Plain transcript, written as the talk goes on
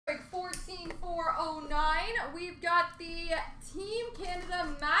we've got the Team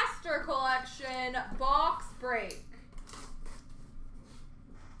Canada Master Collection box break.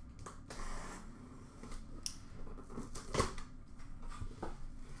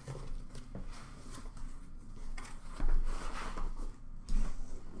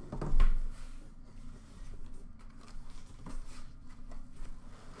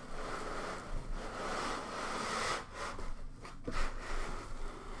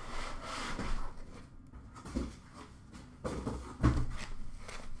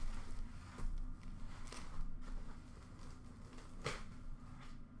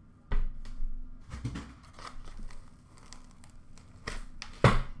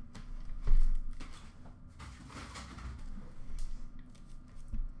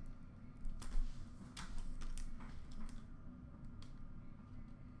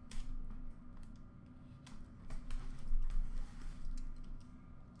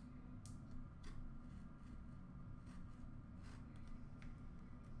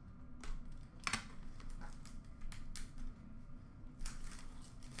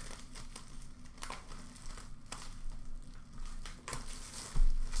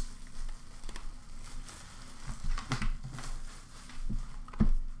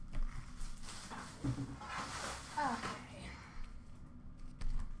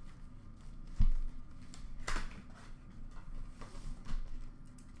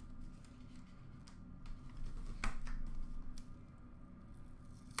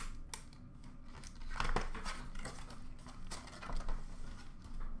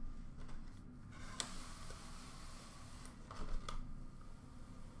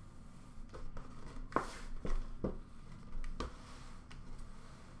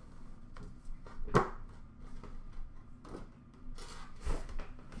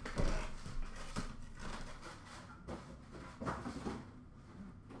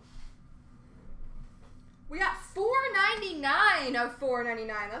 We got $4.99 of $4.99.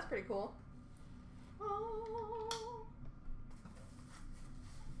 That's pretty cool. Oh.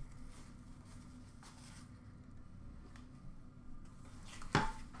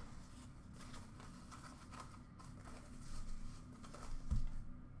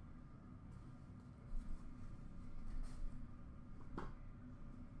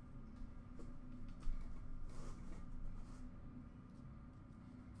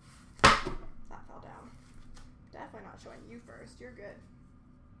 That fell down. Definitely not showing you first. You're good.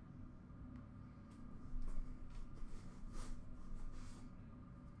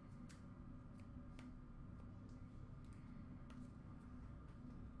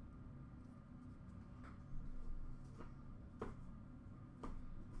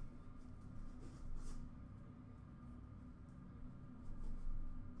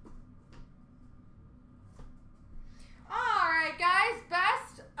 All right, guys.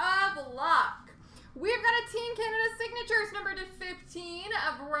 Best of luck. We've got a Team Canada Signatures number to 15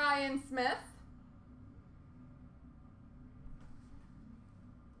 of Ryan Smith.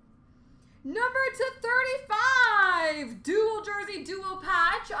 Number to 35, dual jersey, dual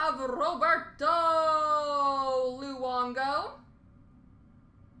patch of Roberto Luongo.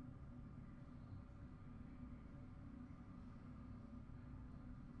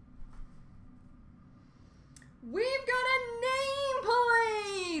 We've got a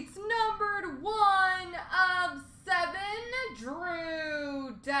nameplates numbered 1 of 7,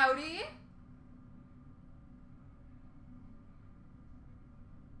 Drew Doughty.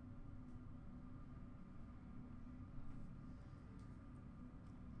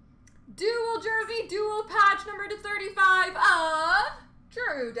 Dual jersey, dual patch number to 35 of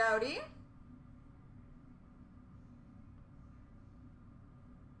Drew Doughty.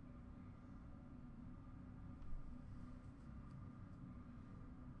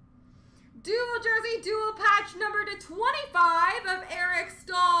 Dual jersey, dual patch number to 25 of Eric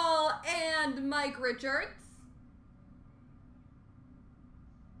Stahl and Mike Richards.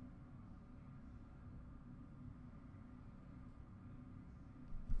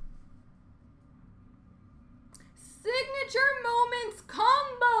 Signature Moments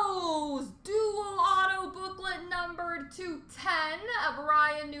Combos, dual auto booklet number to 10 of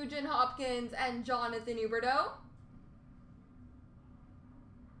Ryan Nugent-Hopkins and Jonathan Huberdeau.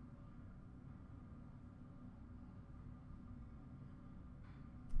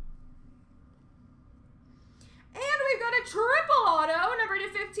 A triple auto, number to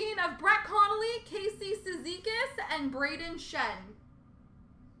 15 of Brett Connolly, Casey Cizikas, and Braden Shen.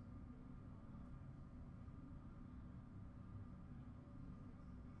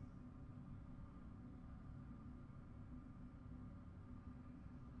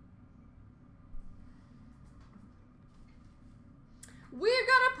 We've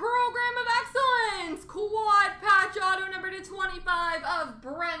got a Program of Excellence, quad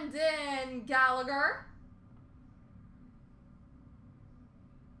Gallagher.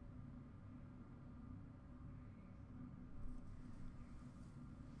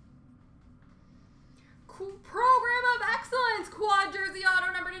 Program of Excellence, quad jersey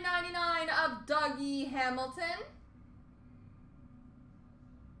auto number /99 of Dougie Hamilton.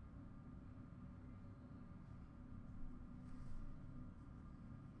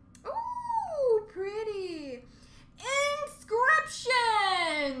 Ooh, pretty.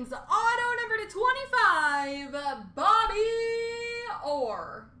 Inscriptions, auto number /25, Bobby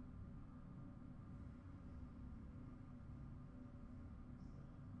Orr.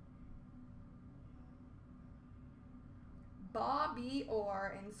 Bobby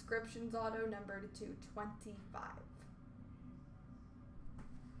Orr, inscriptions auto number /225.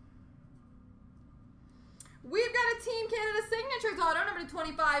 We've got a Team Canada Signatures auto number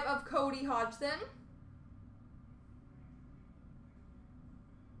 /25 of Cody Hodgson.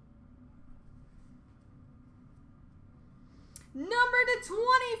 Number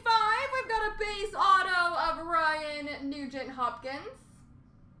 /25, we've got a base auto of Ryan Nugent-Hopkins.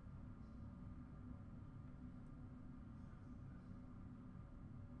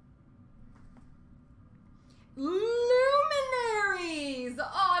 Luminaries,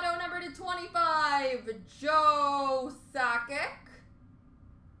 auto number /25, Joe Sakic.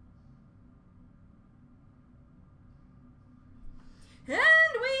 And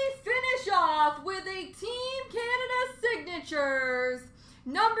we finish off with a Team Canada Signatures,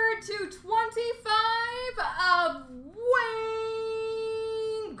 number /225 of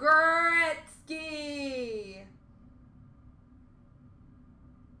Wayne Gretzky.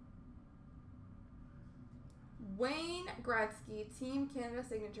 Wayne Gretzky, Team Canada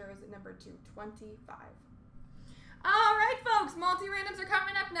Signatures, number /225. All right, folks, multi-randoms are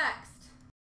coming up next.